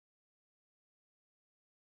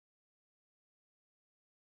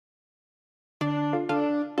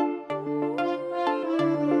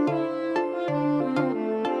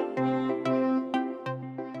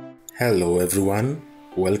Hello everyone,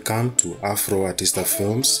 welcome to Afro Artista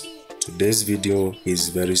Films. Today's video is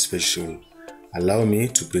very special. Allow me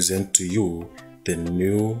to present to you the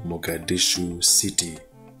new Mogadishu City.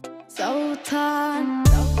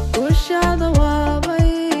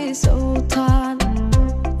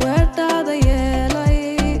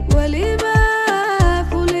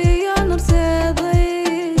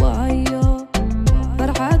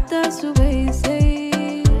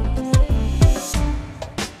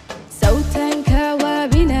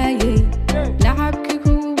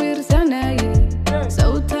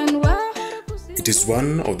 It is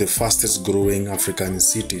one of the fastest growing African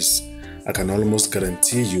cities. I can almost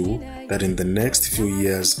guarantee you that in the next few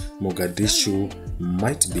years, Mogadishu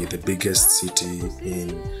might be the biggest city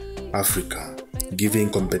in Africa, giving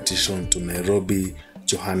competition to Nairobi,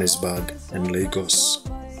 Johannesburg, and Lagos.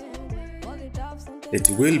 It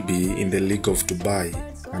will be in the league of Dubai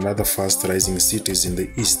and other fast rising cities in the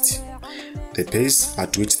east. The pace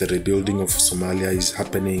at which the rebuilding of Somalia is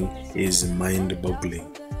happening is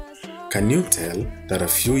mind-boggling. Can you tell that a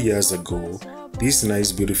few years ago, these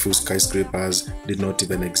nice beautiful skyscrapers did not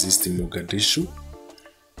even exist in Mogadishu?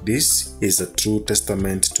 This is a true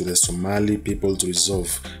testament to the Somali people's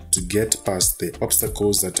resolve to get past the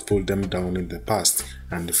obstacles that pulled them down in the past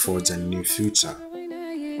and forge a new future.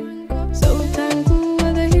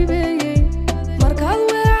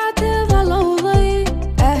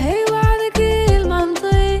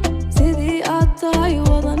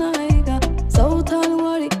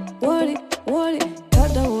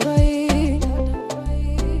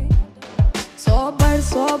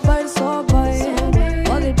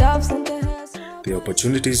 The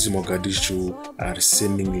opportunities in Mogadishu are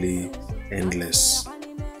seemingly endless.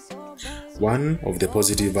 One of the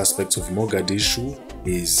positive aspects of Mogadishu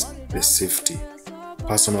is the safety,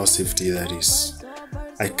 personal safety that is.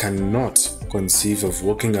 I cannot conceive of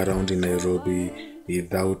walking around in Nairobi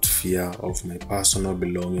without fear of my personal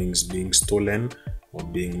belongings being stolen or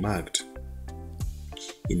being mugged.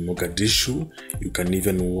 In Mogadishu, you can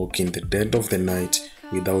even walk in the dead of the night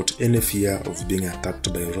without any fear of being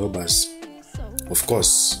attacked by robbers. Of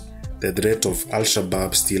course, the threat of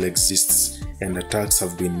Al-Shabaab still exists and attacks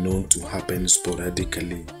have been known to happen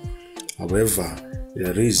sporadically. However,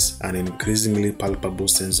 there is an increasingly palpable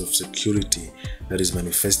sense of security that is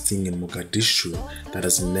manifesting in Mogadishu that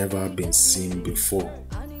has never been seen before.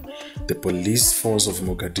 The police force of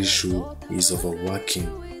Mogadishu is overworking.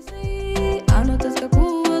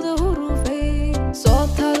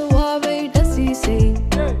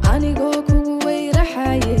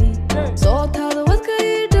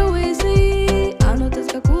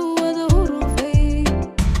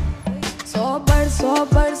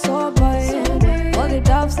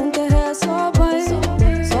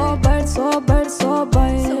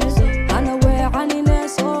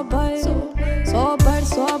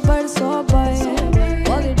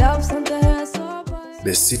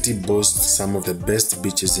 The city boasts some of the best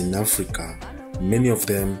beaches in Africa. Many of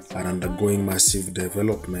them are undergoing massive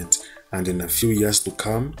development, and in a few years to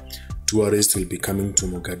come, tourists will be coming to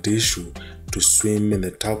Mogadishu to swim in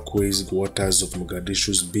the turquoise waters of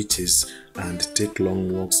Mogadishu's beaches and take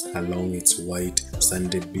long walks along its white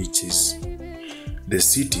sandy beaches. The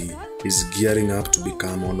city is gearing up to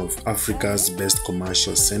become one of Africa's best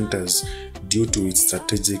commercial centers due to its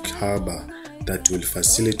strategic harbor that will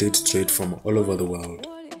facilitate trade from all over the world.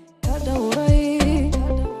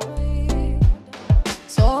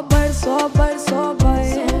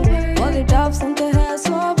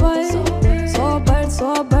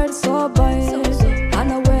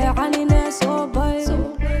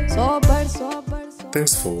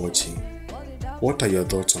 Thanks for watching. What are your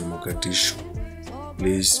thoughts on Mogadishu?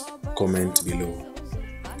 Please comment below.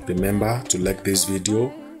 Remember to like this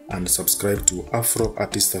video and subscribe to Afro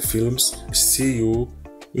Artista Films. See you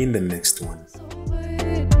in the next one.